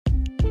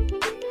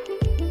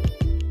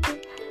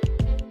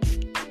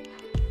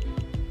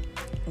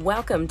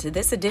Welcome to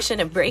this edition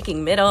of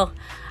Breaking Middle.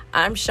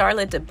 I'm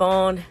Charlotte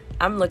DeBone.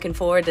 I'm looking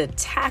forward to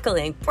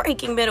tackling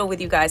Breaking Middle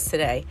with you guys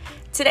today.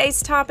 Today's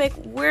topic,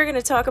 we're going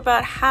to talk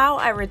about how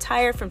I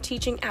retired from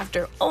teaching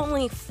after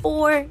only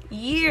 4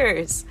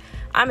 years.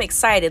 I'm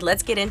excited.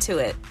 Let's get into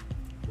it.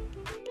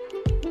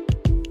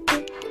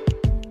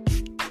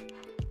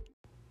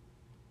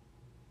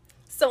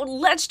 So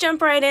let's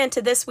jump right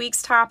into this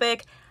week's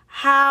topic.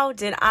 How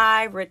did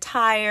I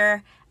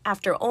retire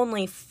after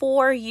only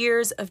 4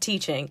 years of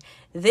teaching?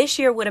 This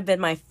year would have been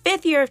my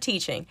 5th year of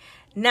teaching.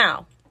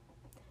 Now,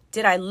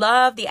 did I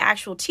love the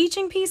actual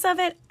teaching piece of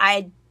it?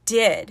 I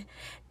did.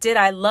 Did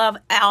I love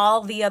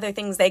all the other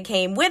things that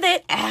came with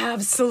it?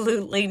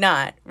 Absolutely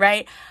not,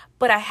 right?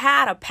 But I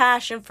had a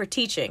passion for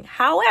teaching.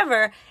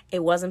 However,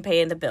 it wasn't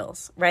paying the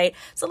bills, right?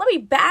 So let me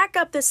back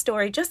up this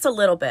story just a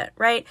little bit,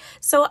 right?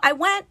 So I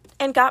went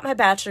and got my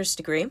bachelor's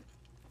degree.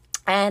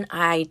 And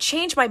I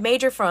changed my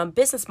major from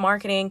business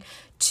marketing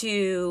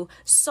to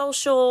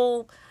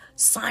social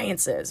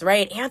sciences,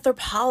 right?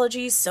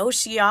 Anthropology,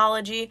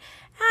 sociology.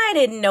 I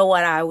didn't know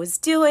what I was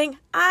doing.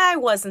 I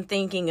wasn't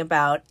thinking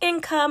about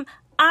income.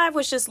 I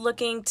was just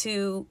looking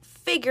to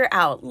figure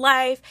out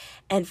life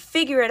and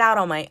figure it out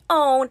on my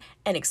own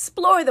and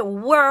explore the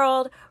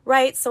world,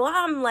 right? So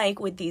I'm like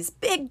with these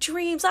big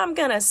dreams, I'm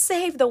going to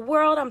save the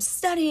world. I'm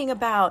studying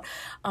about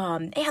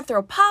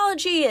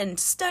anthropology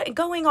and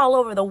going all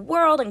over the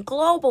world and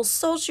global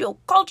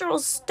socio-cultural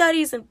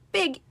studies and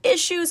big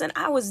issues. And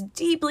I was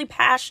deeply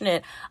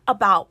passionate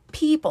about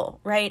people,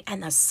 right?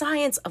 And the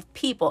science of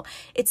people.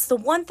 It's the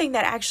one thing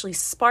that actually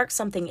sparked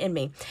something in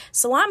me.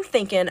 So I'm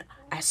thinking,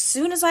 as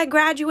soon as I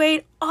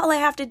graduate, all I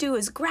have to do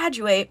is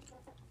graduate.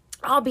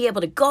 I'll be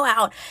able to go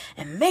out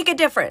and make a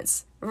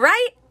difference,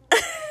 right?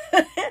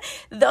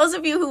 Those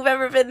of you who've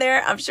ever been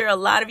there, I'm sure a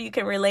lot of you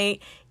can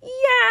relate.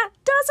 Yeah,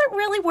 doesn't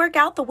really work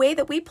out the way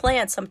that we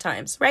plan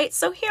sometimes, right?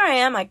 So here I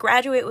am. I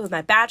graduate with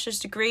my bachelor's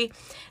degree,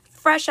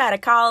 fresh out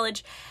of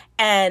college,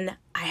 and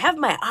I have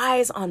my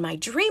eyes on my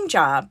dream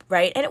job,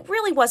 right? And it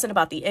really wasn't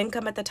about the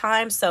income at the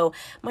time. So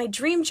my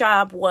dream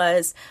job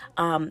was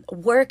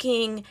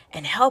working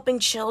and helping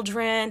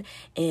children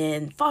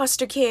in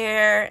foster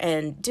care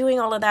and doing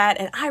all of that.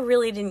 And I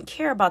really didn't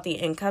care about the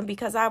income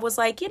because I was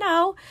like,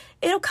 it'll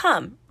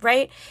come,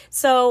 right?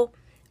 So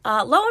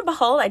lo and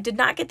behold, I did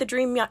not get the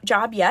dream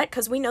job yet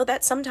because we know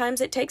that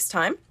sometimes it takes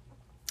time.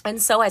 And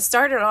so I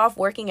started off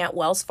working at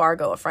Wells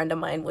Fargo. A friend of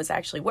mine was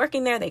actually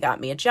working there. They got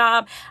me a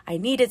job. I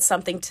needed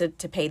something to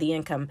pay the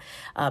income,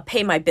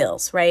 pay my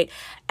bills, right?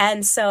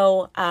 And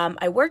so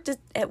I worked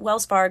at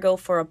Wells Fargo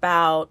for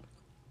about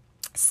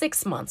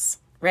 6 months,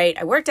 right?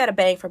 I worked at a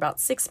bank for about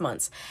 6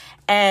 months.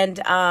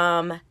 And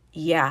I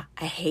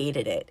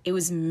hated it. It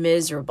was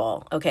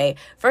miserable, okay?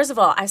 First of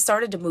all, I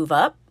started to move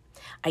up.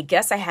 I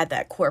guess I had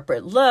that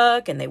corporate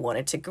look and they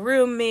wanted to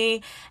groom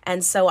me.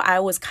 And so I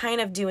was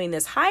kind of doing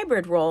this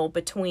hybrid role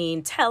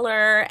between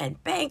teller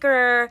and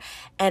banker.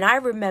 And I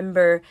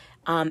remember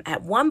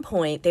at one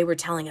point they were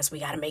telling us we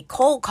got to make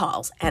cold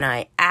calls. And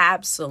I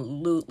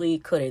absolutely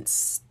couldn't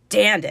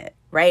stand it,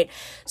 right?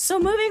 So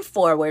moving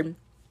forward,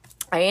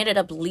 I ended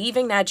up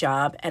leaving that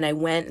job and I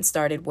went and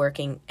started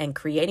working and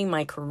creating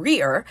my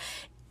career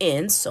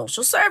in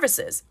social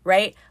services,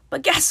 right?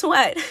 But guess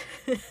what?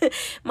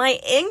 My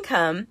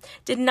income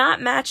did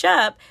not match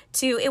up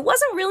to, it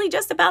wasn't really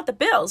just about the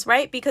bills,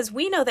 right? Because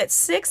we know that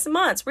 6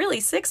 months,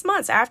 really 6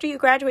 months after you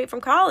graduate from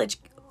college,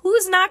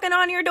 who's knocking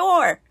on your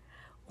door?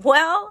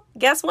 Well,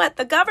 guess what?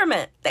 The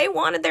government, they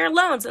wanted their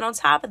loans. And on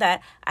top of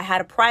that, I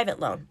had a private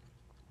loan.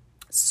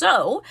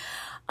 So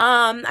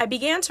I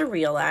began to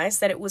realize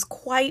that it was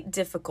quite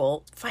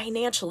difficult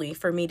financially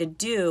for me to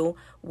do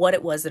what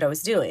it was that I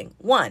was doing.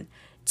 1.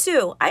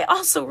 2, I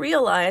also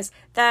realized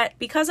that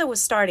because I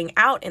was starting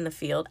out in the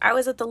field, I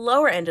was at the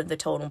lower end of the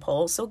totem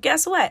pole. So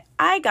guess what?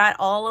 I got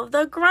all of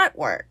the grunt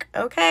work,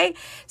 okay?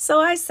 So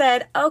I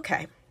said,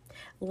 okay,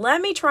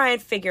 let me try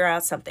and figure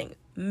out something.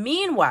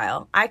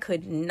 Meanwhile, I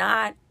could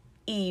not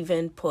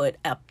even put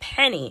a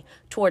penny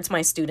towards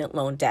my student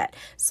loan debt.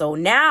 So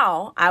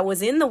now I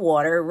was in the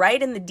water,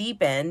 right in the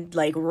deep end,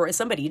 like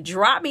somebody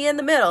dropped me in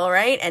the middle,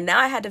 right? And now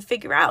I had to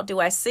figure out,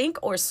 do I sink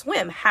or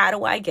swim? How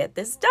do I get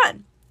this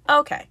done?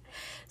 Okay,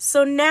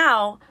 so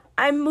now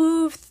I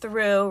move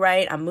through,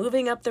 right? I'm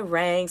moving up the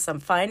ranks. I'm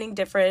finding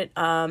different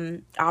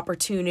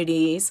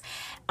opportunities.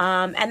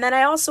 And then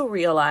I also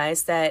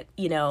realized that,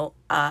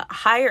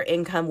 higher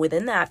income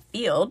within that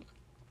field,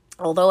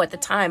 although at the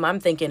time I'm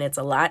thinking it's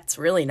a lot, it's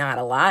really not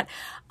a lot,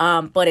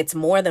 but it's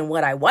more than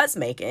what I was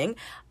making.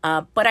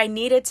 But I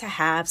needed to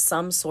have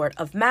some sort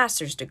of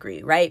master's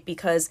degree, right?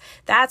 Because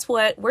that's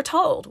what we're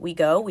told. We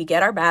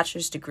get our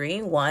bachelor's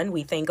degree. 1,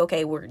 we think,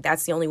 okay,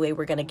 that's the only way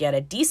we're going to get a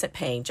decent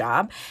paying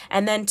job.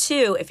 And then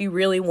 2, if you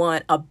really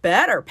want a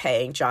better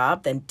paying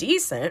job than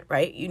decent,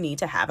 right, you need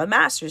to have a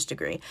master's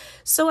degree.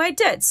 So I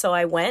did. So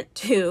I went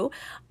to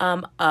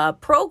a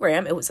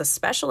program. It was a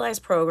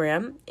specialized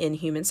program in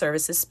human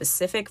services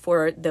specific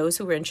for those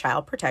who were in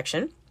child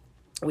protection.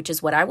 which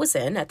is what I was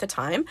in at the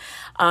time.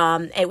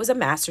 It was a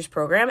master's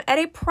program at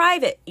a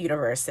private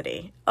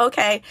university.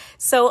 Okay,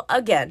 so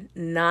again,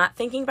 not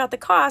thinking about the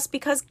cost,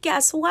 because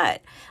guess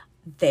what?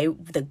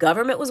 The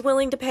government was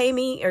willing to pay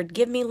me or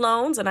give me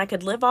loans and I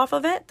could live off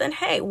of it, then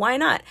hey, why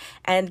not?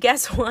 And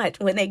guess what?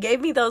 When they gave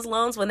me those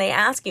loans, when they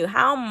ask you,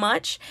 how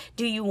much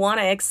do you want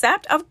to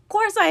accept? Of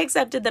course I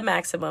accepted the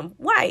maximum.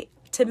 Why?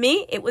 To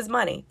me, it was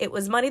money. It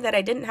was money that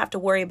I didn't have to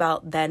worry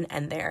about then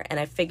and there. And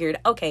I figured,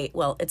 okay,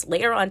 well, it's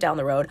later on down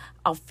the road.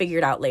 I'll figure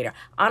it out later.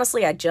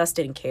 Honestly, I just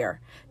didn't care,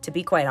 to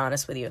be quite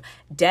honest with you.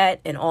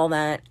 Debt and all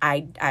that,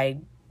 I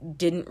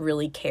didn't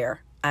really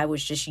care. I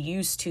was just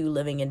used to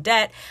living in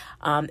debt.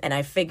 And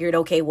I figured,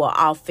 okay, well,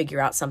 I'll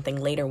figure out something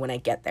later when I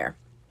get there.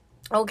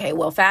 Okay,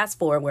 well, fast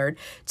forward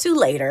to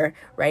later,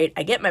 right?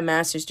 I get my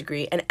master's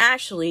degree, and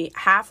actually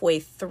halfway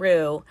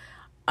through,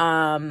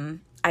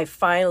 I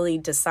finally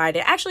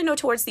decided, actually, no,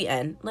 towards the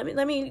end, let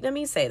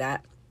me say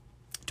that.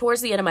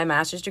 Towards the end of my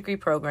master's degree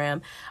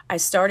program, I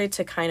started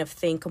to kind of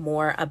think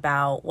more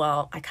about,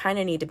 well, I kind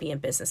of need to be in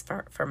business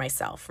for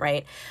myself,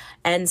 right?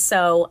 And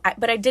so,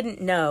 but I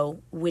didn't know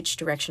which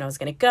direction I was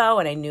going to go,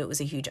 and I knew it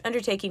was a huge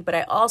undertaking, but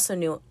I also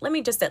knew, let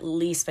me just at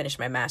least finish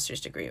my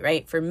master's degree,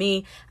 right? For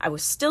me, I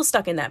was still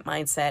stuck in that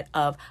mindset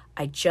of,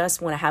 I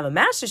just want to have a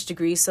master's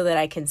degree so that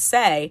I can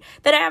say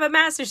that I have a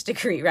master's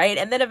degree, right?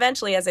 And then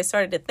eventually, as I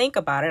started to think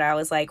about it, I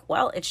was like,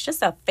 well, it's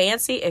just a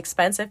fancy,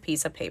 expensive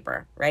piece of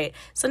paper, right?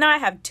 So now I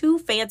have two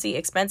fancy,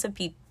 expensive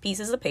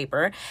pieces of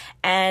paper,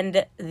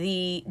 and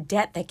the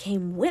debt that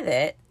came with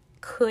it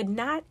could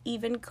not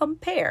even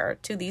compare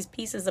to these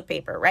pieces of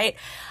paper, right?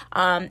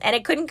 And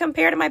it couldn't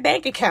compare to my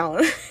bank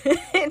account.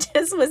 It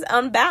just was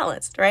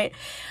unbalanced, right?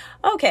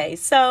 Okay,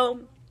 so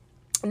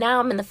now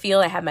I'm in the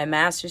field. I have my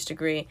master's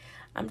degree.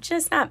 I'm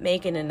just not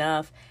making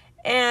enough.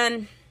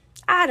 And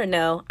I don't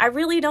know. I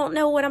really don't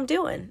know what I'm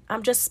doing.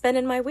 I'm just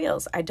spinning my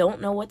wheels. I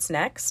don't know what's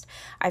next.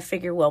 I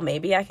figure, well,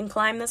 maybe I can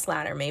climb this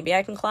ladder. Maybe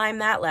I can climb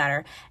that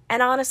ladder.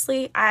 And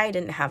honestly, I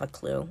didn't have a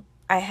clue.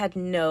 I had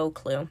no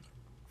clue.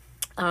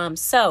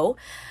 So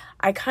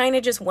I kind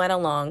of just went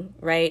along,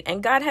 right?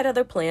 And God had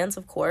other plans,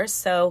 of course.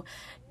 So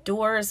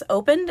doors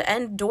opened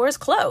and doors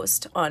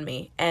closed on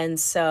me. And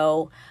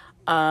so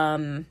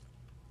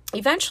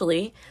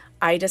eventually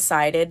I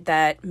decided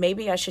that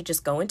maybe I should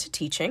just go into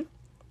teaching,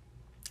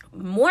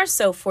 more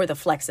so for the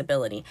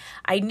flexibility.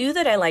 I knew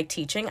that I liked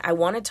teaching. I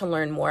wanted to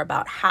learn more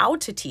about how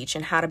to teach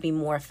and how to be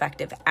more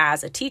effective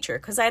as a teacher,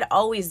 because I'd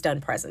always done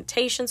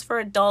presentations for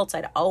adults.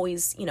 I'd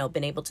always,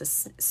 been able to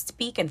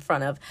speak in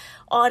front of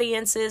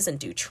audiences and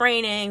do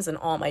trainings and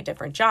all my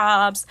different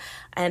jobs,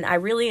 and I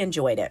really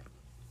enjoyed it.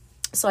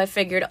 So I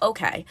figured,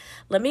 okay,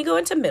 let me go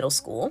into middle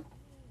school.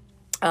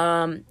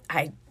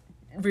 I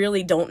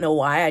really don't know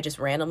why. I just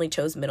randomly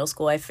chose middle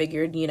school. I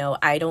figured,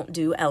 I don't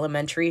do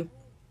elementary.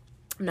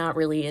 I'm not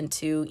really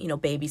into,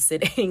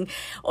 babysitting,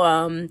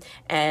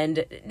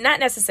 and not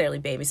necessarily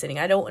babysitting.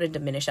 I don't want to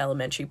diminish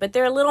elementary, but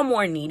they're a little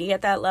more needy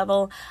at that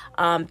level.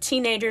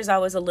 Teenagers, I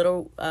was a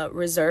little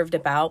reserved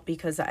about,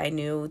 because I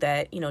knew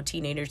that,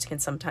 teenagers can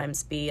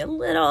sometimes be a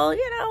little,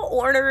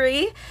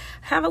 ornery,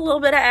 have a little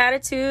bit of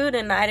attitude,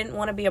 and I didn't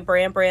want to be a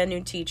brand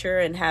new teacher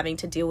and having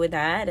to deal with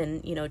that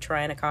and,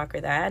 trying to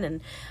conquer that. And,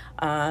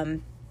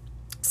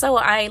 so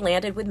I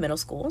landed with middle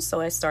school. So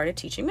I started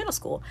teaching middle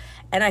school,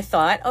 and I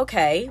thought,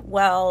 okay,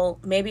 well,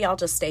 maybe I'll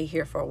just stay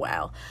here for a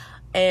while.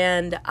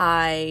 And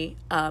I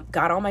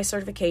got all my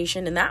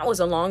certification, and that was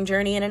a long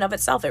journey in and of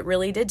itself. It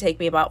really did take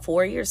me about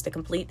 4 years to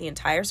complete the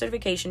entire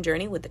certification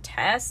journey with the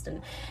test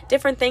and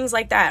different things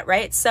like that,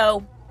 right?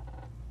 So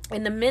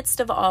in the midst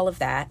of all of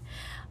that,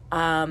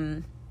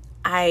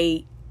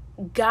 I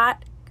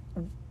got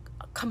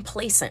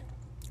complacent,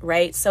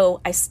 right?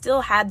 So I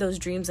still had those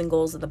dreams and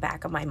goals at the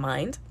back of my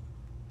mind,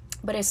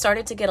 but I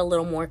started to get a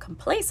little more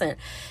complacent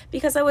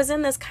because I was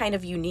in this kind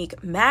of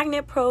unique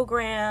magnet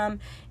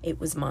program. It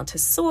was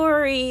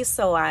Montessori.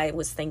 So I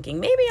was thinking,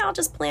 maybe I'll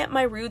just plant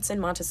my roots in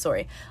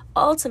Montessori.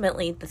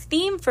 Ultimately, the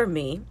theme for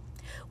me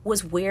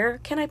was, where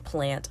can I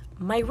plant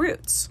my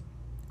roots,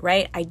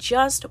 right? I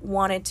just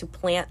wanted to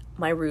plant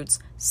my roots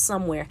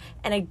somewhere,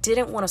 and I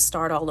didn't want to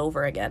start all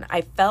over again.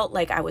 I felt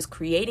like I was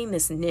creating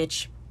this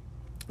niche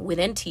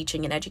within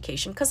teaching and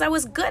education because I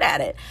was good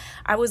at it.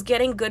 I was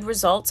getting good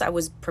results. I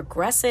was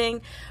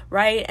progressing,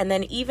 right? And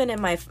then even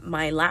in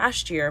my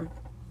last year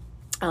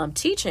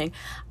teaching,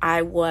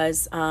 I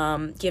was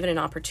given an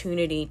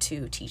opportunity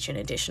to teach an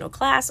additional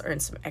class, earn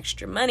some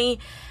extra money,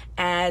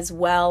 as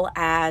well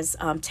as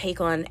take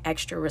on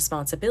extra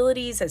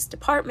responsibilities as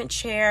department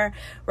chair,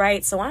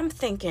 right? So I'm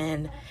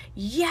thinking,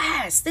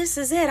 yes, this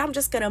is it. I'm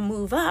just going to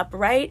move up,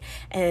 right?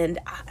 And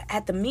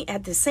at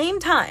the same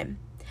time,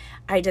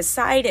 I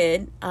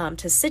decided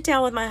to sit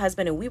down with my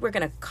husband, and we were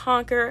going to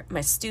conquer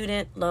my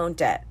student loan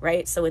debt,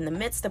 right? So in the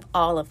midst of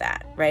all of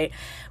that, right,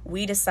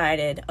 we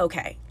decided,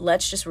 okay,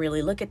 let's just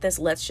really look at this.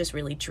 Let's just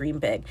really dream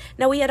big.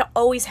 Now, we had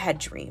always had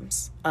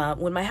dreams.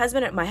 When my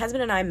husband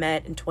and I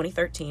met in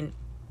 2013,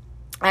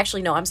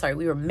 Actually, no, I'm sorry.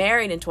 We were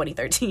married in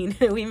 2013.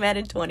 We met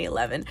in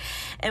 2011.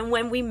 And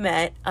when we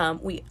met,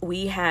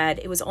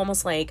 it was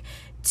almost like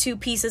two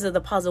pieces of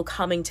the puzzle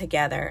coming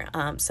together.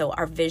 So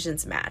our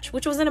visions match,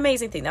 which was an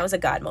amazing thing. That was a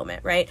God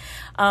moment, right?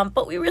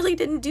 But we really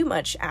didn't do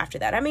much after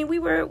that. I mean, we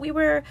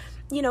were,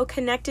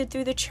 connected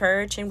through the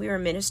church, and we were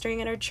ministering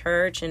in our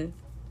church. And,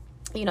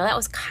 that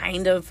was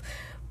kind of,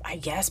 I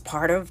guess,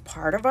 part of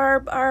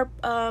our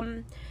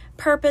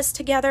purpose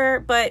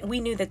together, but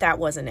we knew that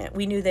wasn't it.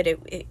 We knew that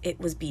it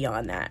was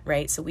beyond that,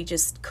 right? So we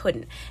just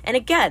couldn't. And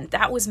again,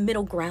 that was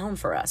middle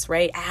ground for us,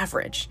 right?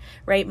 Average,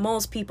 right?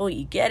 Most people,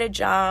 you get a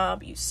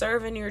job, you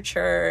serve in your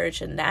church,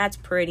 and that's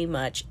pretty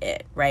much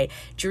it, right?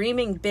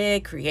 Dreaming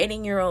big,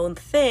 creating your own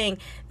thing,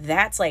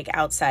 that's like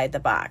outside the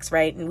box,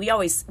 right? And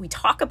we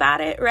talk about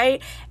it, right?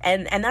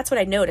 And that's what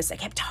I noticed. I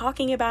kept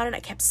talking about it,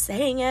 I kept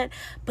saying it,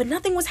 but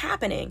nothing was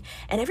happening.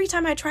 And every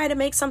time I tried to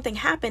make something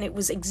happen, it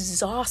was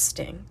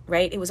exhausting,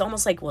 right? It was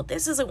almost like, well,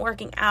 this isn't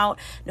working out.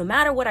 No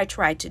matter what I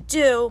tried to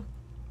do,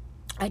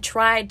 I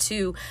tried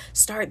to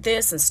start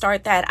this and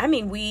start that. I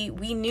mean, we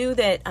knew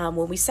that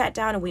when we sat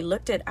down and we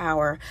looked at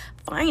our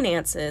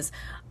finances,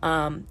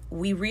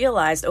 we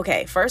realized,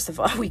 okay, first of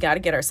all, we got to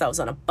get ourselves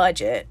on a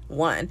budget.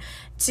 1,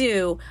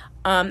 2,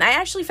 I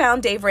actually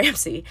found Dave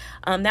Ramsey.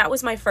 That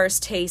was my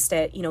first taste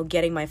at,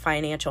 getting my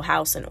financial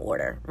house in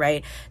order,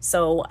 right?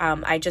 So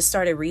I just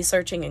started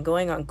researching and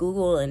going on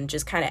Google and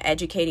just kind of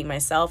educating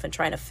myself and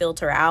trying to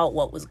filter out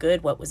what was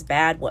good, what was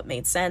bad, what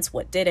made sense,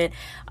 what didn't.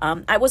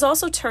 I was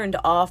also turned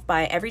off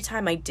by every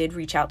time I did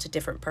reach out to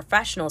different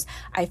professionals,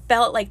 I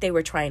felt like they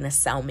were trying to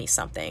sell me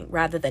something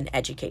rather than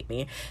educate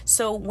me.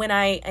 So when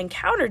I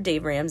encountered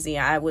Dave Ramsey,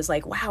 I was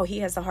like, wow, he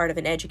has the heart of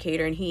an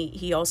educator. And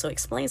he also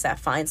explains that.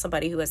 Find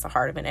somebody who has the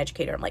heart of an educator.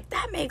 I'm like,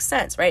 that makes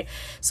sense, right?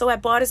 So I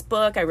bought his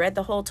book. I read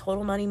the whole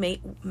Total Money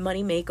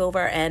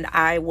Makeover, and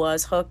I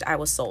was hooked. I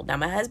was sold. Now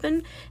my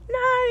husband,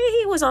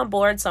 he was on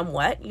board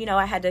somewhat.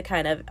 I had to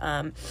kind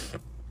of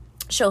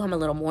show him a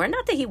little more.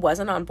 Not that he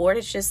wasn't on board.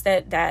 It's just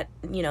that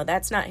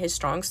that's not his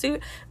strong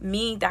suit.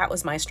 Me, that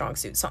was my strong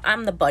suit. So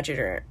I'm the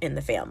budgeter in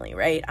the family,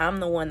 right? I'm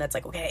the one that's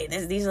like, okay,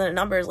 these are the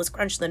numbers. Let's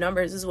crunch the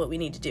numbers. This is what we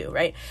need to do,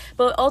 right?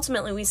 But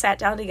ultimately, we sat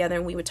down together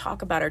and we would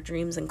talk about our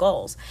dreams and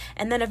goals.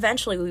 And then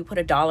eventually we put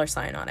a dollar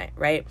sign on it,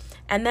 right?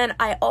 And then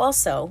I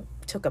also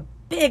took a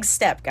big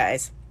step,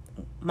 guys.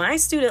 My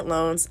student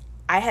loans,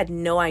 I had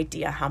no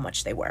idea how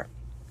much they were.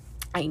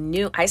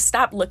 I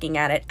stopped looking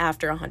at it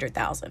after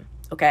 100,000.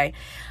 Okay.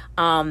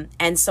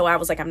 And so I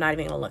was like, I'm not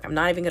even going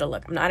to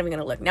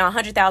look. Now,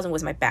 100,000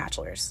 was my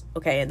bachelor's.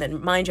 Okay. And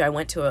then mind you, I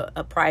went to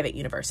a private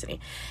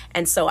university.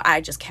 And so I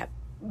just kept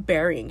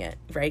burying it,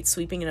 right?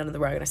 Sweeping it under the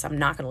rug. And I said, I'm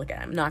not going to look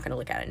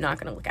at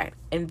it.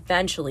 And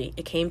eventually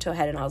it came to a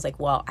head and I was like,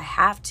 well, I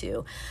have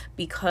to,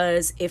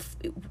 because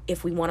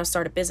if we want to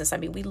start a business, I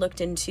mean, we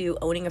looked into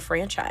owning a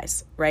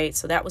franchise, right?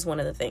 So that was one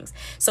of the things.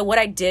 So what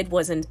I did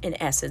was in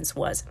essence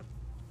was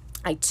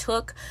I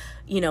took,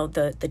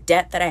 the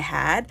debt that I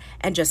had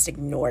and just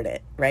ignored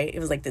it, right? It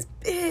was like this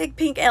big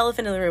pink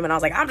elephant in the room. And I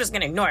was like, I'm just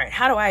going to ignore it.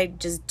 How do I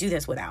just do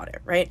this without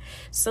it, right?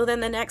 So then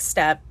the next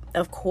step,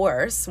 of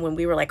course, when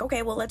we were like,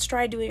 okay, well, let's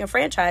try doing a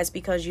franchise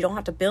because you don't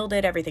have to build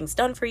it. Everything's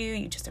done for you.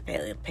 You just have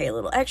to pay a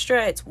little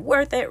extra. It's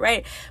worth it,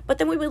 right? But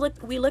then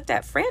we looked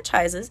at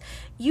franchises.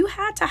 You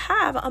had to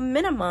have a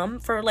minimum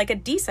for like a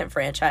decent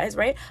franchise,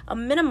 right? A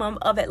minimum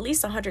of at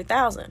least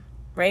 100,000,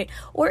 right?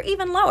 Or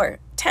even lower,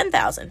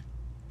 10,000.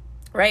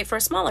 Right? For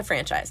a smaller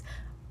franchise.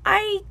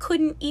 I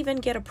couldn't even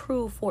get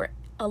approved for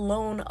a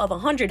loan of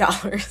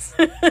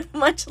 $100,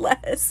 much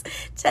less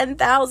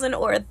 10,000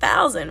 or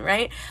 1,000,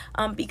 right?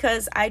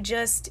 Because I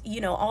just,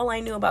 all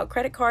I knew about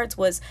credit cards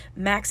was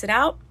max it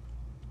out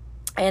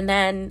and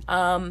then,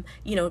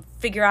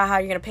 figure out how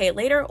you're going to pay it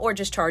later or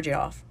just charge it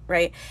off,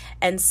 right?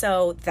 And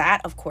so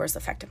that, of course,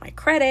 affected my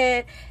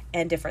credit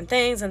and different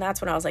things. And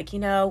that's when I was like,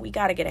 we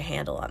got to get a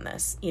handle on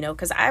this,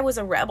 because I was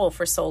a rebel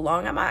for so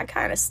long.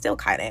 I still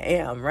kind of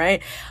am,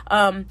 right?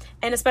 And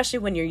especially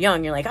when you're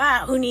young, you're like,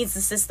 who needs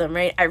the system,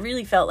 right? I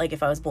really felt like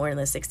if I was born in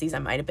the 60s, I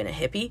might have been a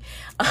hippie.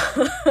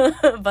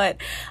 But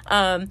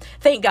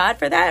thank God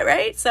for that,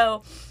 right?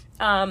 So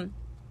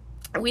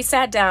we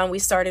sat down, we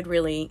started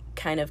really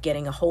kind of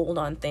getting a hold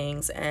on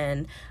things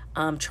and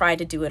tried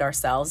to do it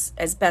ourselves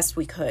as best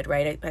we could,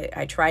 right?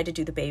 I tried to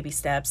do the baby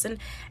steps and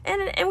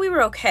we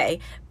were okay.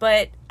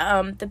 But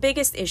the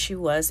biggest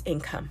issue was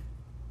income.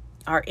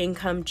 Our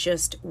income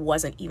just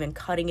wasn't even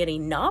cutting it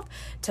enough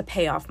to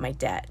pay off my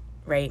debt,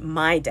 right?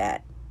 My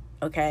debt.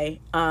 Okay.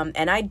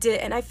 And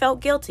I felt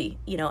guilty,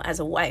 as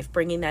a wife,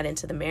 bringing that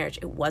into the marriage.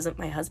 It wasn't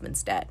my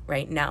husband's debt,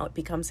 right? Now it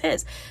becomes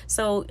his.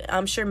 So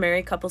I'm sure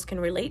married couples can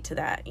relate to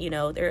that.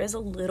 There is a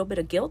little bit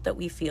of guilt that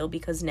we feel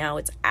because now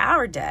it's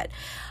our debt.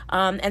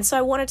 And so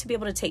I wanted to be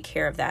able to take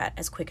care of that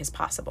as quick as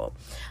possible.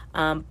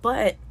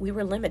 But we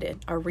were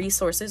limited. Our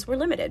resources were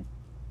limited.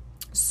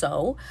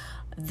 So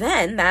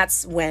then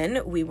that's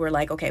when we were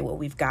like, okay, well,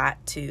 we've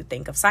got to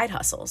think of side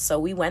hustles. So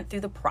we went through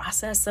the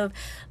process of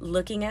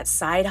looking at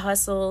side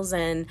hustles,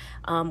 and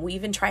we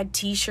even tried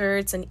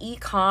t-shirts and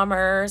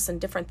e-commerce and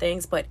different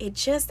things, but it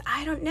just,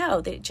 I don't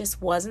know, it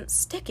just wasn't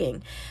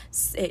sticking.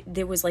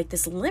 There was like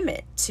this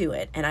limit to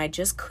it, and I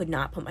just could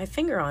not put my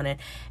finger on it.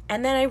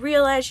 And then I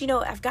realized,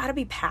 I've got to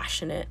be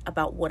passionate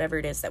about whatever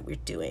it is that we're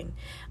doing.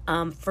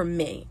 For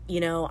me,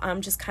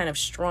 I'm just kind of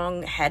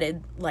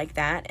strong-headed like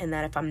that, and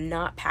that if I'm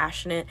not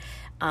passionate,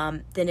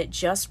 then it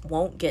just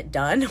won't get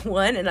done.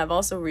 And I've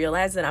also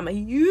realized that I'm a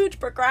huge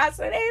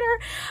procrastinator,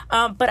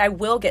 but I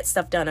will get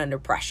stuff done under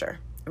pressure,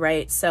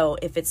 right? So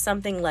if it's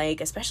something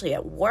like, especially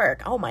at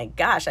work, oh my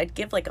gosh, I'd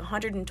give like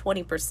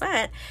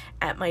 120%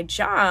 at my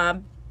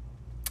job,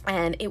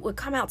 and it would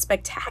come out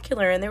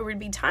spectacular. And there would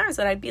be times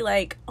that I'd be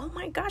like, oh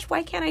my gosh,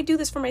 why can't I do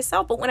this for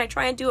myself? But when I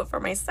try and do it for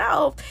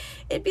myself,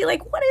 it'd be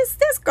like, what is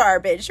this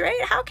garbage,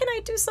 right? How can I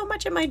do so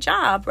much in my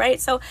job,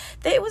 right? So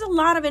it was a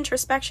lot of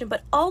introspection.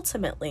 But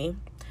ultimately,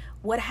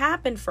 what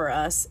happened for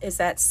us is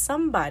that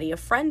somebody, a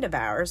friend of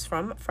ours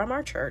from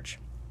our church,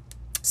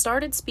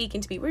 started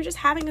speaking to me. We were just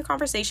having a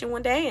conversation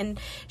one day, and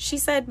she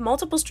said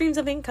multiple streams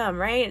of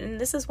income, right? And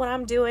this is what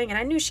I'm doing. And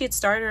I knew she had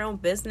started her own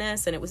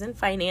business, and it was in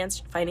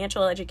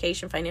financial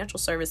education, financial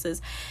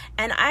services.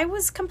 And I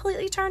was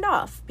completely turned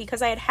off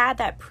because I had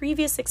that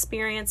previous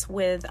experience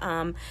with,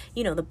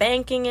 the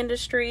banking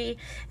industry.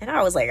 And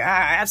I was like,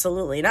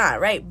 absolutely not,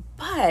 right?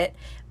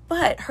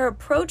 But her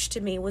approach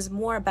to me was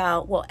more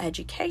about,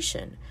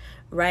 education,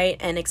 right?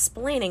 And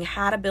explaining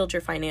how to build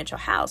your financial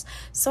house.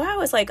 So I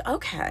was like,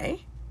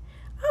 okay,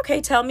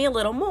 tell me a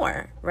little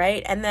more,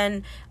 right? And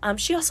then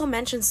she also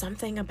mentioned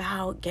something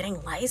about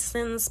getting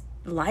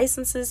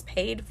licenses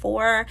paid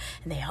for,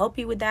 and they help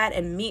you with that.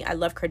 And me, I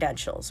love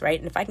credentials, right?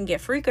 And if I can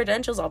get free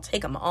credentials, I'll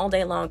take them all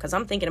day long, because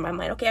I'm thinking in my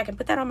mind, okay, I can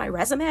put that on my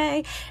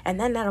resume, and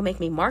then that'll make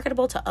me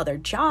marketable to other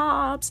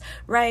jobs,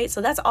 right?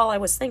 So that's all I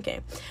was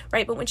thinking,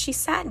 right? But when she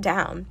sat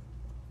down,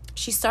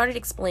 she started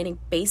explaining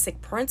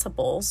basic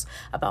principles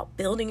about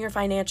building your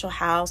financial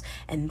house,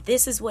 and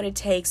this is what it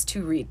takes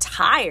to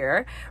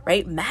retire,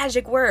 right?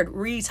 Magic word,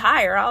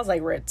 retire. I was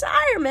like,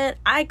 retirement?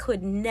 I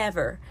could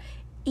never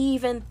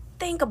even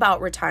think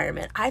about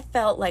retirement. I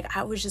felt like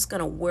I was just going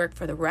to work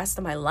for the rest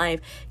of my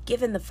life,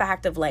 given the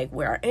fact of like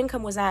where our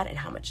income was at and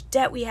how much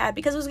debt we had,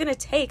 because it was going to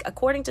take,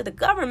 according to the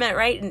government,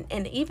 right?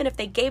 And even if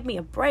they gave me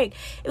a break,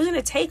 it was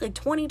going to take like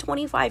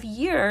 25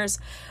 years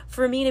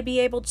for me to be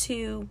able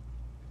to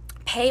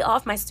pay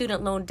off my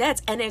student loan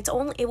debts. And it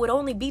would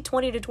only be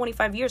 20 to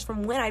 25 years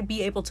from when I'd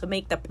be able to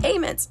make the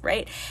payments,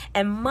 right?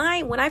 And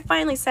when I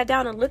finally sat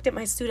down and looked at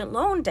my student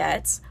loan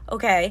debts,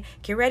 okay,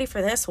 get ready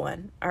for this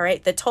one. All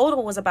right. The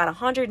total was about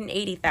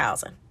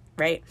 $180,000,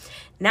 right?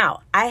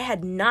 Now, I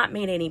had not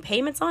made any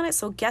payments on it.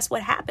 So guess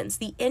what happens?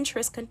 The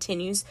interest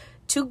continues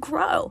to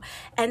grow.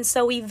 And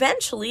so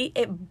eventually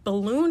it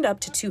ballooned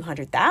up to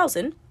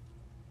 $200,000.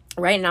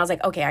 Right. And I was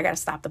like, okay, I got to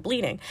stop the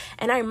bleeding.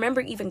 And I remember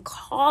even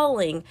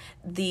calling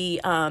the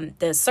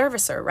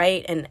servicer,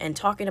 right, and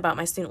talking about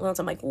my student loans.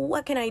 I'm like,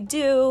 what can I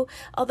do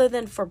other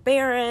than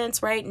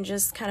forbearance, right, and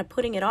just kind of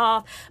putting it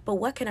off? But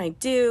what can I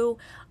do,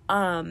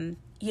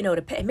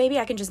 to pay? Maybe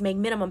I can just make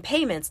minimum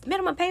payments. The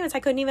minimum payments I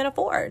couldn't even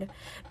afford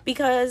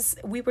because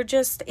we were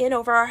just in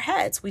over our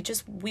heads.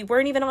 We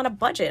weren't even on a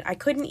budget. I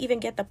couldn't even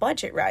get the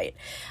budget right.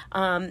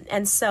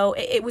 And so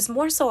it was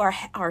more so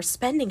our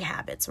spending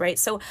habits, right?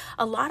 So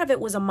a lot of it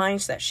was a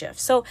mindset shift.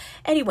 So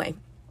anyway,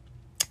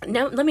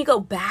 now let me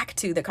go back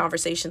to the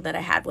conversation that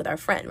I had with our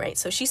friend, right?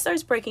 So she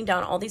starts breaking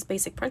down all these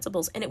basic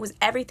principles, and it was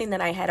everything that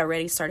I had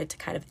already started to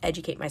kind of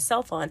educate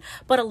myself on,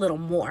 but a little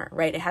more,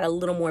 right? It had a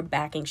little more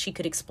backing. She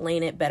could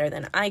explain it better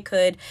than I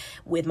could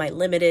with my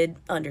limited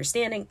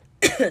understanding.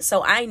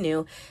 So I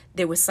knew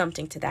there was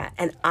something to that,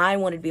 and I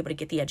wanted to be able to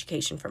get the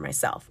education for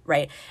myself,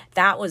 right?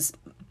 That was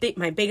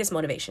my biggest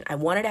motivation. I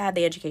wanted to have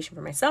the education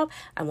for myself.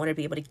 I wanted to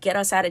be able to get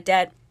us out of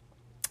debt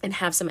and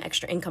have some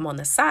extra income on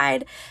the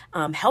side,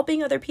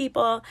 helping other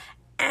people,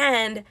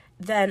 and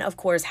then, of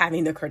course,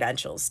 having the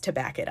credentials to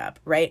back it up,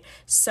 right?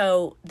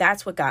 So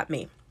that's what got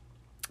me.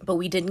 But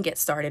we didn't get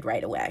started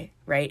right away,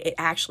 right? It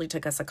actually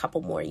took us a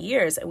couple more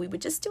years, and we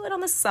would just do it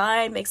on the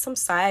side, make some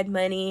side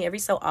money every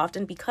so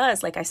often,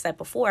 because, like I said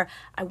before,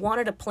 I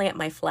wanted to plant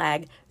my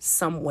flag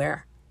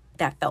somewhere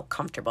that felt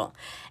comfortable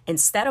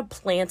instead of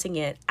planting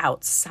it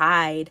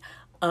outside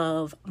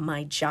of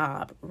my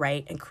job,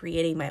 right? And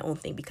creating my own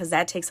thing, because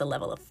that takes a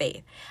level of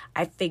faith.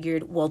 I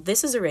figured, well,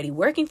 this is already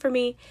working for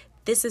me.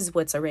 This is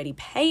what's already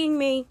paying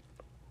me.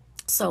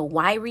 So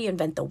why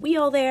reinvent the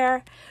wheel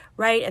there,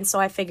 right? And so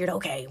I figured,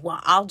 okay, well,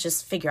 I'll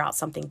just figure out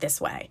something this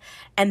way.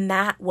 And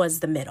that was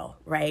the middle,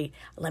 right?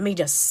 Let me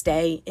just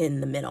stay in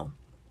the middle.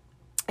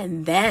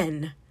 And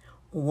then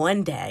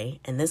one day,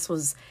 and this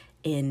was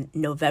in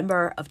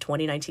November of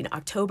 2019,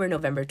 October,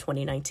 November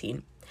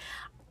 2019,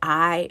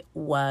 I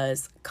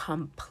was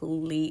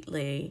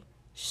completely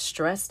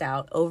stressed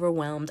out,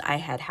 overwhelmed. I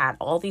had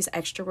all these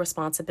extra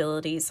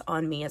responsibilities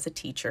on me as a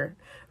teacher,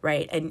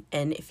 right? And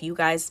if you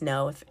guys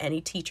know, if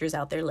any teachers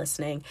out there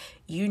listening,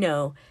 you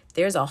know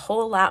there's a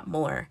whole lot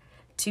more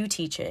to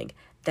teaching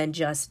than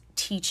just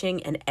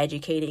teaching and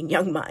educating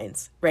young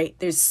minds, right?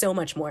 There's so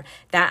much more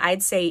that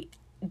I'd say,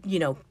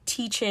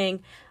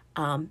 teaching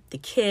the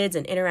kids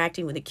and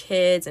interacting with the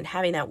kids and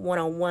having that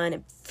one-on-one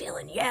and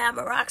feeling, yeah, I'm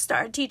a rock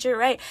star teacher,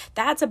 right?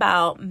 That's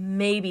about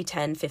maybe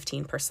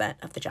 10-15%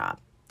 of the job.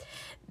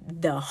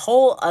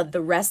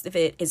 The rest of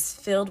it is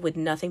filled with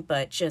nothing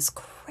but just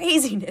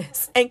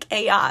craziness and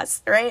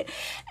chaos, right?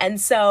 And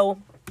so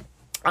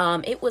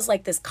it was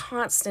like this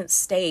constant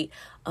state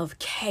of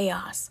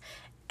chaos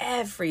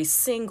every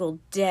single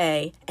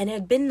day, and it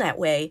had been that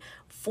way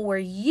for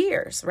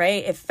years,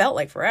 right? It felt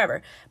like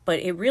forever, but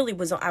it really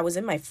was. I was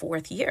in my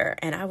 4th year,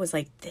 and I was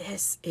like,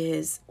 this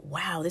is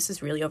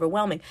really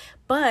overwhelming.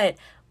 But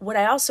what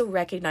I also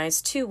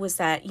recognized too was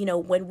that,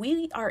 when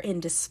we are in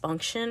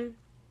dysfunction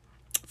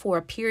for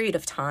a period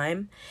of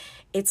time,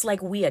 it's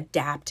like we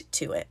adapt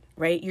to it,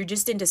 right? You're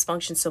just in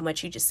dysfunction so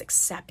much, you just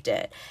accept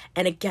it.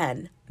 And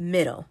again,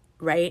 middle,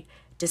 right?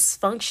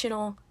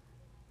 Dysfunctional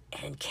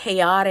and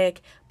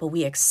chaotic, but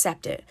we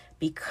accept it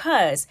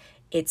because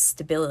it's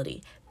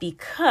stability,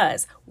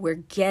 because we're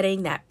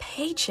getting that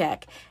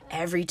paycheck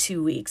every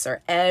 2 weeks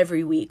or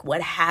every week,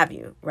 what have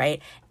you,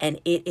 right?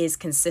 And it is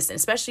consistent,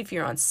 especially if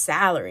you're on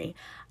salary.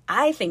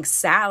 I think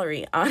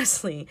salary,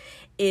 honestly,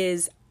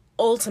 is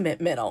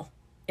ultimate middle.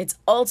 It's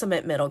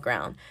ultimate middle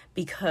ground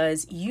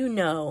because you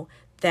know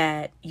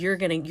that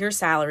your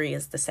salary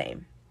is the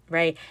same,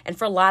 right? And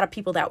for a lot of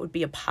people, that would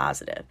be a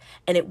positive.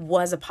 And it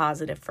was a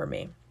positive for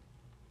me.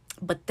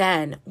 But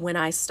then when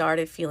I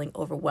started feeling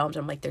overwhelmed,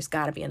 I'm like, there's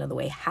got to be another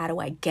way. How do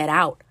I get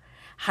out?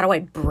 How do I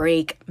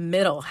break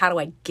middle? How do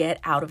I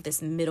get out of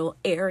this middle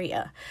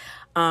area?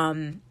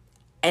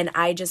 And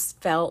I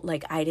just felt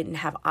like I didn't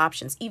have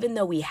options, even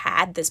though we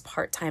had this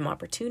part-time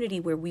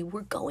opportunity where we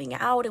were going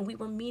out and we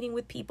were meeting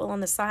with people on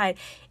the side.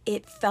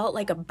 It felt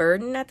like a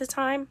burden at the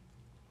time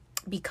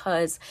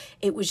because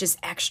it was just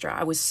extra.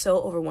 I was so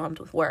overwhelmed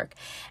with work.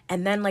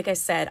 And then, like I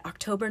said,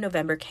 October,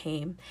 November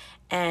came,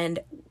 and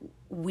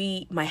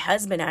my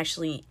husband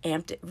actually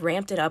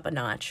ramped it up a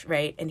notch,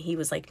 right? And he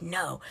was like,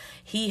 no,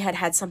 he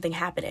had something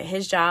happen at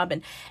his job,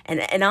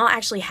 and I'll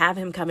actually have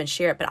him come and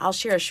share it, but I'll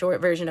share a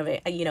short version of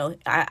it.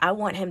 I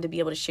want him to be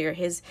able to share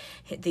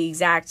the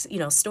exact,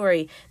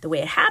 story, the way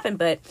it happened.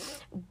 But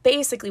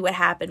basically what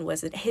happened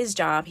was that his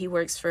job, he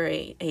works for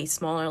a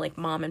smaller, like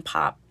mom and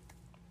pop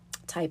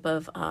type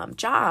of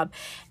job,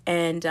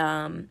 and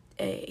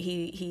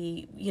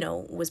he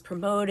was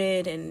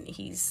promoted, and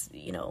he's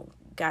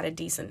got a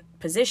decent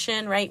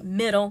position, right?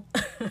 Middle.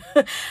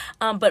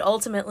 But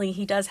ultimately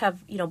he does have,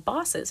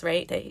 bosses,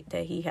 right?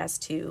 That he has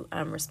to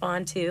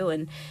respond to,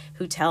 and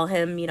who tell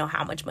him,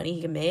 how much money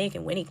he can make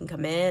and when he can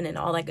come in and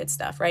all that good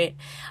stuff, right?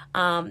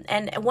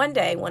 And one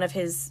day, one of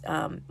his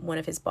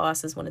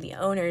bosses, one of the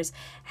owners,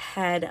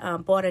 had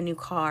bought a new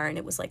car, and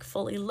it was like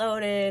fully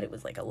loaded. It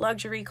was like a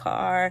luxury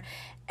car.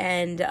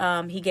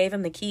 And he gave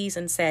him the keys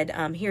and said,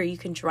 here, you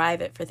can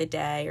drive it for the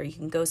day, or you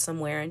can go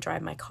somewhere and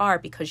drive my car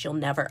because you'll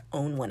never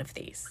own one of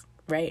these,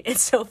 right? And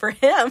so for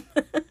him,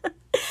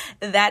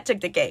 that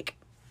took the cake.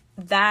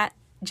 That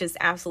just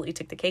absolutely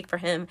took the cake for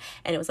him.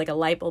 And it was like a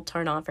light bulb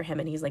turn on for him.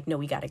 And he's like, no,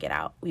 we got to get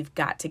out. We've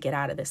got to get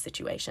out of this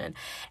situation.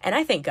 And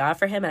I thank God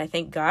for him. And I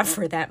thank God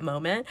for that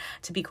moment,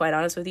 to be quite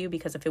honest with you,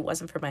 because if it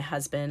wasn't for my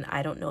husband,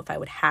 I don't know if I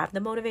would have the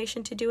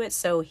motivation to do it.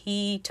 So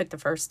he took the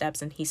first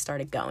steps and he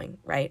started going,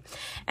 right?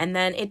 And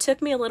then it took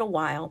me a little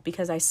while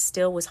because I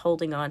still was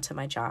holding on to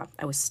my job.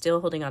 I was still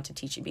holding on to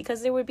teaching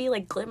because there would be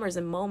like glimmers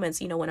and moments,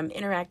 when I'm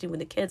interacting with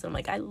the kids, I'm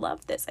like, I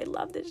love this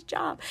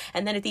job.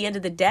 And then at the end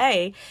of the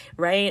day,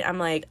 right, I'm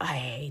like,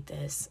 I hate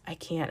this. I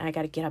can't. I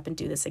got to get up and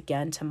do this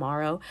again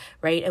tomorrow,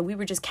 right? And we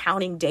were just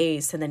counting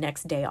days to the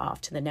next day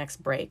off, to the next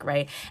break,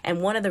 right?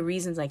 And one of the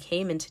reasons I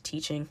came into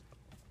teaching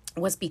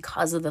was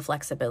because of the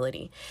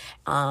flexibility,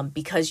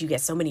 because you get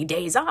so many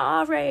days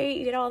off, right?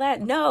 You get all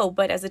that. No,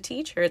 but as a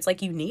teacher, it's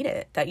like you need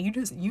it, that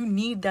you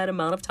need that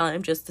amount of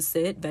time just to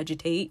sit,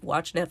 vegetate,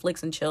 watch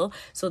Netflix and chill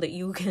so that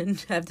you can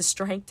have the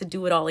strength to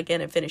do it all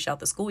again and finish out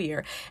the school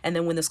year. And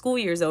then when the school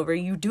year is over,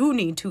 you do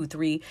need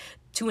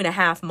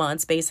 2.5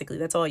 months, basically.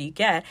 That's all you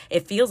get.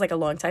 It feels like a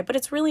long time, but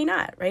it's really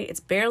not, right? It's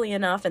barely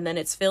enough. And then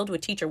it's filled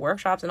with teacher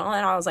workshops and all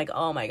that. I was like,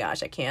 oh my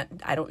gosh,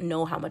 I don't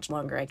know how much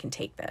longer I can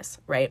take this,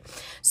 right?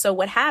 So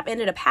what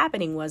ended up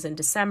happening was in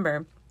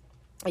December,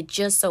 it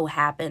just so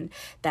happened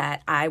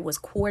that I was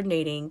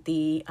coordinating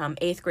the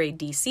 8th grade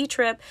DC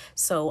trip.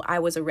 So I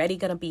was already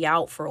going to be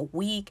out for a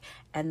week.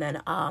 And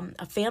then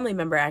a family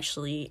member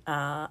actually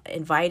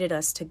invited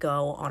us to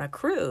go on a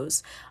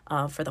cruise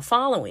for the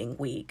following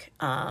week.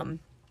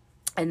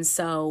 And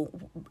so,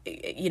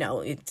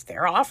 it's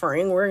their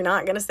offering. We're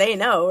not going to say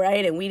no,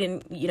 right? And we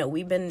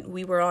didn't,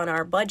 we were on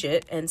our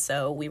budget. And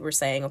so we were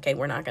saying, okay,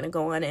 we're not going to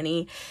go on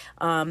any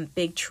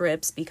big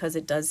trips because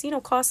it does,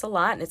 cost a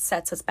lot and it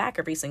sets us back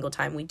every single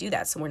time we do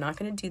that. So we're not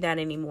going to do that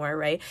anymore,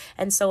 right?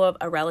 And so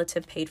a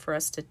relative paid for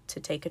us to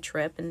take a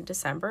trip in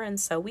December. And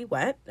so we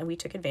went and we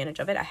took advantage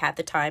of it. I had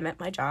the time at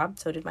my job.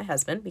 So did my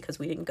husband, because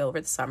we didn't go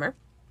over the summer.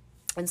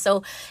 And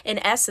so in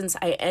essence,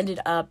 I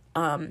ended up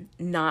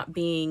not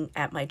being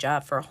at my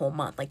job for a whole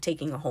month, like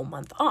taking a whole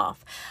month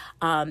off.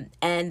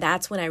 And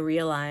that's when I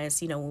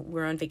realized,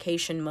 we're on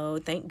vacation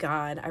mode. Thank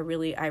God. I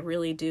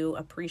really do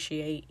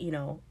appreciate,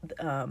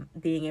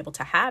 being able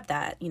to have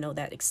that,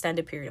 that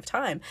extended period of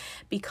time,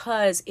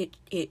 because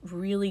it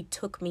really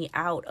took me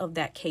out of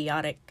that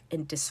chaotic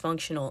and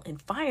dysfunctional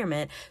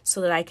environment so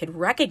that I could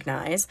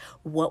recognize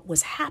what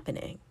was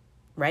happening.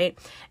 Right.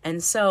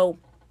 And so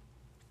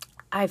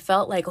I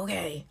felt like,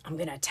 okay, I'm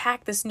going to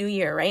attack this new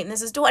year, right? And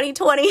this is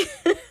 2020.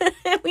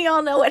 We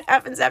all know what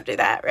happens after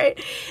that,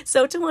 right?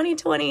 So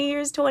 2020,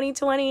 here's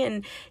 2020,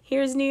 and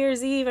here's New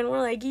Year's Eve, and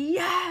we're like,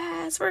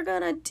 yes, we're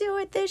going to do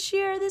it this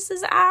year. This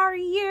is our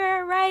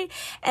year, right?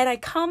 And I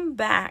come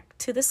back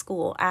to the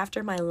school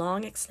after my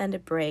long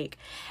extended break,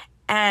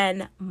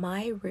 and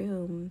my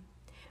room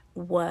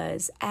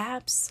was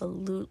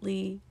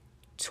absolutely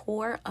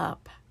tore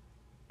up,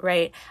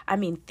 right? I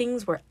mean,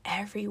 things were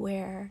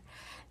everywhere.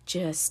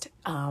 Just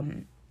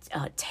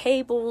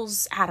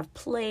tables out of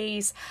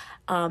place.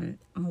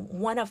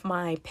 One of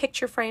my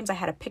picture frames, I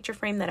had a picture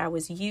frame that I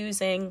was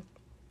using,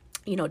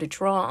 to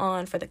draw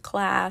on for the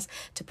class,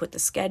 to put the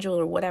schedule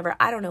or whatever.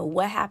 I don't know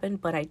what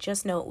happened, but I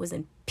just know it was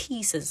in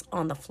pieces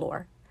on the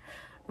floor,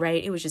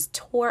 right? It was just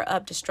tore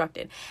up,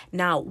 destructed.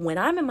 Now, when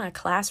I'm in my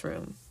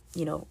classroom,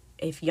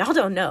 if y'all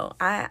don't know,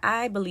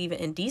 I believe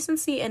in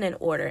decency and in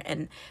order.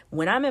 And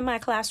when I'm in my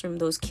classroom,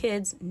 those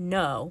kids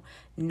know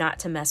not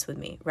to mess with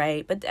me,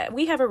 right? But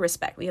we have a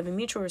respect. We have a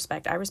mutual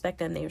respect. I respect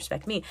them. They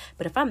respect me.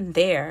 But if I'm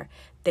there,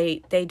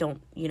 they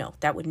don't,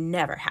 that would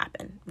never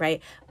happen,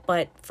 right?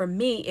 But for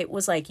me, it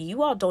was like,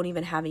 you all don't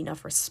even have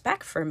enough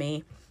respect for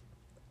me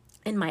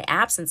in my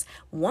absence,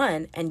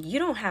 one, and you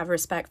don't have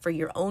respect for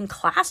your own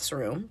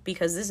classroom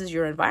because this is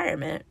your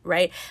environment,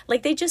 right?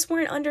 Like, they just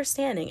weren't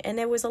understanding. And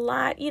there was a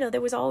lot, there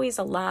was always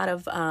a lot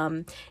of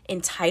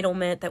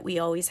entitlement that we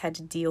always had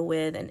to deal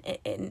with.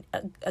 And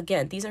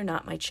again, these are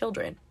not my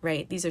children,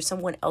 right? These are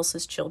someone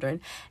else's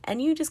children.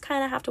 And you just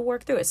kind of have to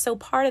work through it. So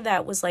part of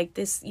that was like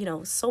this,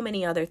 so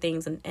many other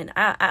things. And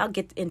I'll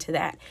get into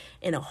that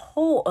in a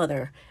whole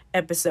other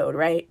episode,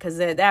 right? Because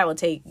that will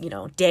take,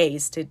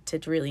 days to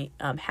really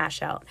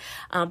hash out.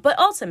 But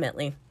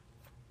ultimately,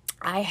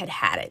 I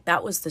had it.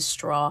 That was the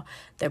straw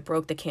that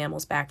broke the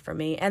camel's back for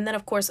me. And then,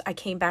 of course, I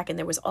came back and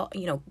there was all,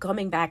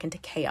 coming back into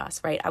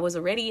chaos, right? I was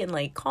already in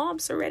like calm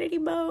serenity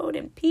mode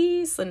and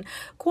peace and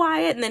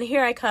quiet. And then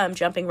here I come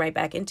jumping right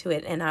back into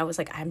it. And I was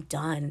like, I'm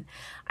done.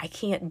 I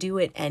can't do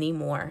it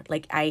anymore.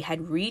 Like, I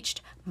had reached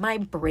my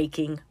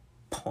breaking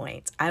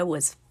point. I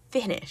was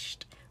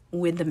finished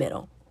with the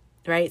middle.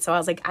 Right? So I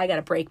was like, I got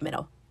to break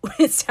middle.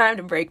 It's time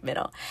to break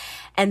middle.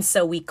 And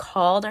so we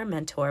called our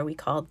mentor. We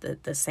called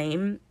the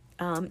same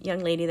young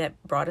lady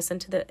that brought us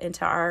into the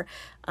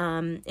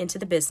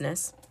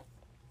business.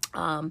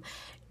 I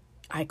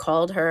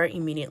called her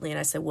immediately and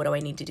I said, what do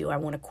I need to do? I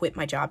want to quit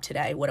my job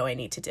today. What do I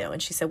need to do?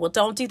 And she said, well,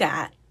 don't do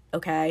that.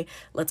 Okay.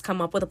 Let's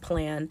come up with a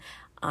plan.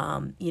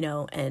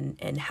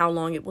 And how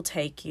long it will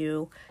take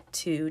you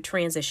to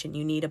transition.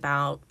 You need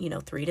about,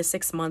 3 to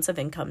 6 months of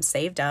income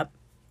saved up.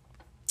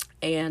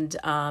 And,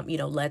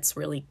 let's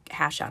really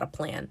hash out a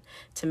plan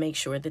to make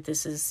sure that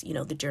this is,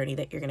 the journey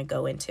that you're going to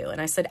go into.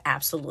 And I said,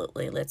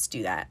 absolutely, let's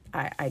do that.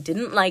 I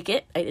didn't like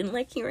it. I didn't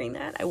like hearing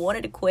that. I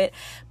wanted to quit,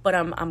 but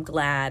I'm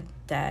glad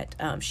that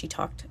she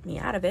talked me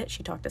out of it.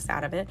 She talked us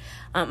out of it.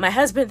 My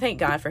husband, thank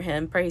God for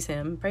him. Praise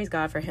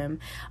God for him.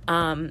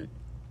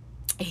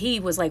 He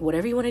was like,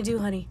 whatever you want to do,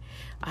 honey,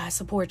 I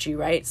support you.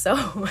 Right. So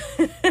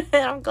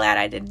I'm glad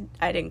I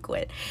didn't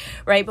quit.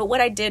 Right. But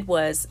what I did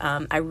was,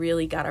 I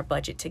really got our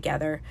budget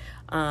together,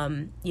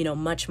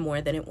 much more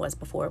than it was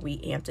before. We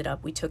amped it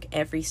up. We took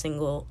every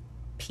single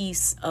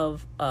piece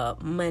of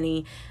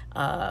money,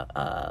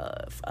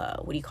 tax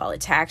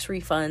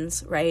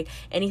refunds, right?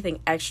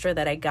 Anything extra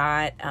that I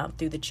got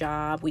through the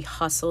job, we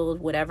hustled,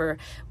 whatever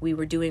we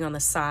were doing on the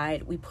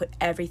side, we put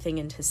everything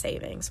into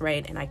savings,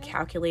 right? And I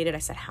calculated, I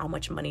said, how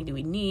much money do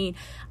we need?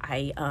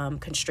 I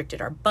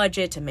constricted our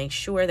budget to make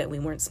sure that we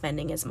weren't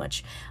spending as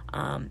much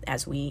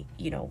as we,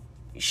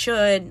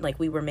 should. Like,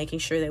 we were making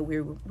sure that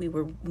we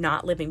were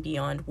not living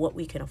beyond what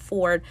we can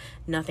afford,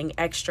 nothing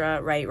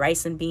extra, right?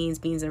 Rice and beans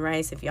and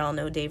rice, if y'all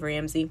know Dave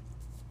Ramsey.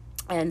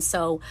 And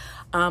so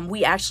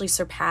we actually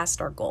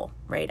surpassed our goal,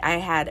 right? I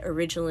had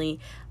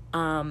originally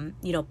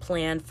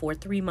planned for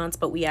 3 months,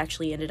 but we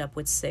actually ended up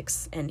with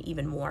 6 and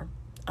even more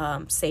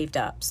saved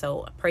up.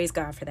 So praise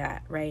God for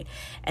that, right?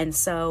 And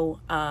so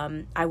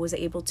I was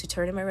able to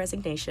turn in my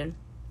resignation.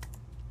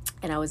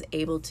 And I was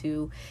able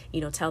to,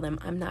 tell them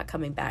I'm not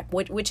coming back,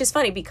 which is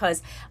funny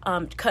because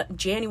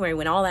January,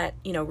 when all that,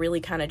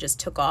 really kind of just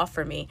took off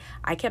for me,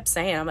 I kept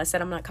saying, I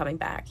said, I'm not coming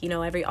back.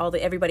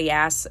 Everybody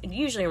asks,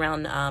 usually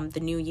around the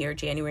new year,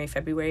 January,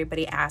 February,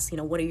 everybody asks,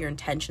 what are your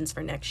intentions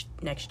for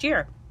next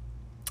year?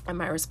 And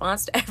my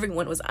response to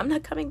everyone was, I'm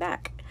not coming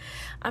back.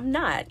 I'm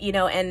not,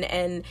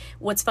 and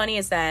what's funny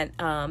is that,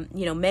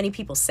 many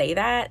people say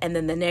that, and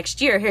then the next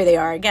year, here they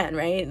are again,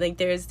 right? Like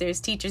there's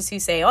teachers who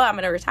say, oh, I'm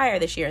going to retire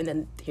this year. And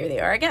then here they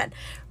are again.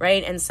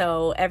 Right. And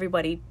so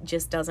everybody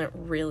just doesn't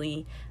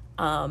really,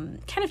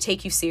 kind of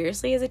take you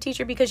seriously as a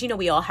teacher because,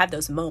 we all have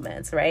those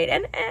moments. Right.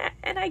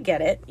 And I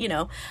get it,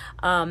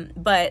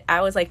 but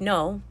I was like,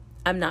 no,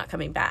 I'm not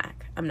coming back.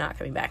 I'm not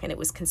coming back. And it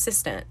was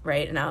consistent,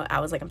 right? And I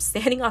was like, I'm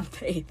standing on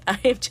faith. I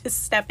am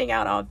just stepping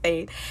out on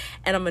faith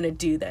and I'm going to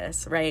do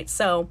this, right?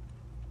 So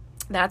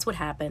that's what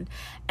happened.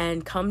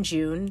 And come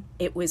June,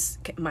 it was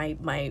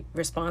my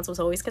response was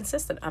always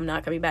consistent. I'm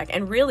not coming back.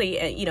 And really,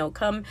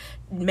 come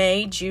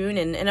May, June,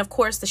 and of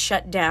course the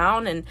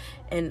shutdown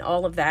and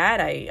all of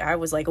that, I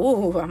was like,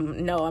 oh,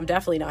 I'm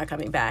definitely not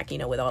coming back,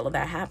 with all of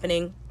that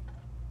happening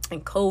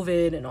and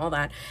COVID and all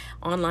that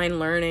online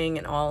learning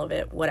and all of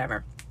it,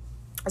 whatever.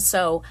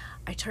 So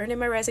I turned in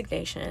my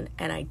resignation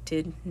and I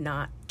did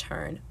not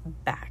turn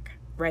back,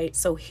 right?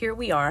 So here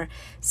we are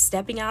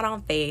stepping out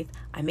on faith.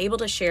 I'm able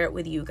to share it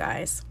with you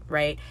guys,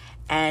 right?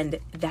 And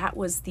that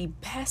was the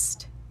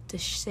best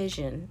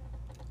decision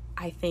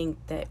I think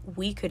that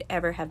we could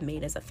ever have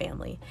made as a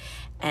family.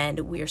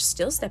 And we are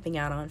still stepping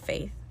out on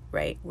faith,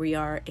 right? We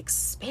are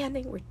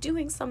expanding, we're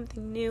doing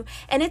something new,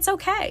 and it's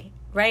okay,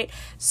 right?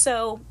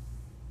 So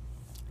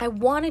I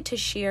wanted to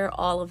share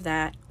all of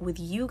that with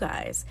you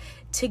guys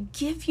to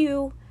give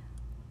you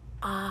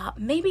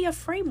maybe a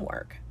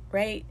framework,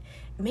 right?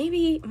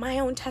 Maybe my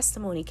own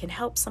testimony can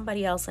help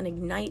somebody else and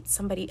ignite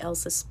somebody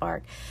else's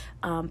spark.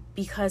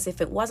 Because if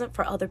it wasn't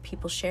for other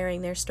people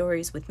sharing their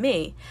stories with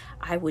me,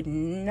 I would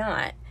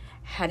not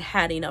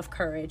had enough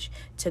courage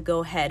to go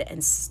ahead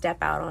and step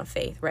out on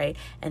faith, right?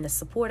 And the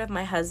support of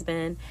my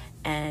husband,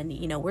 and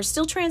we're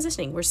still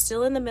transitioning. We're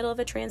still in the middle of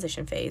a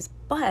transition phase,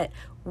 but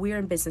we're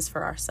in business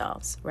for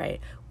ourselves,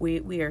 right?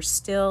 We are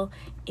still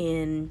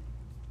in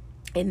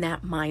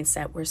that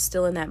mindset. We're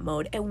still in that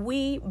mode, and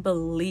we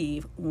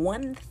believe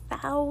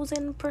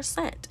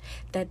 1,000%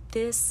 that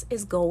this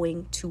is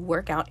going to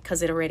work out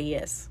because it already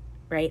is,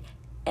 right?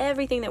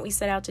 Everything that we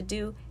set out to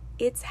do,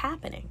 it's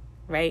happening.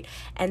 Right?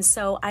 And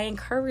so I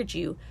encourage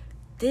you,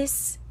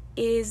 this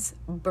is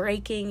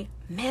breaking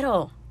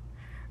middle,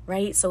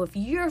 right? So if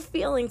you're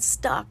feeling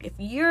stuck, if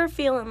you're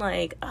feeling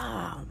like,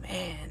 oh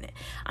man,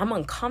 I'm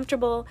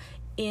uncomfortable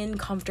in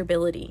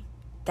comfortability,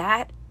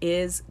 that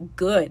is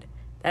good.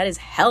 That is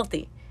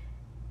healthy.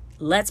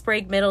 Let's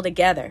break middle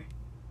together.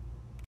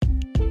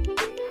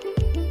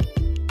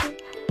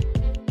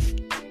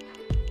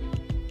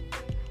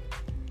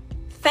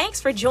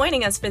 Thanks for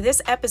joining us for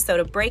this episode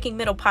of Breaking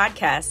Middle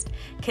Podcast.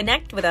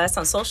 Connect with us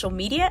on social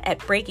media at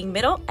Breaking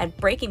Middle at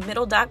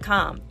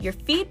breakingmiddle.com. Your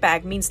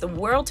feedback means the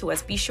world to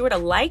us. Be sure to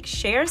like,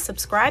 share,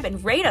 subscribe,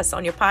 and rate us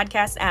on your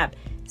podcast app.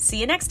 See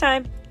you next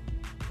time.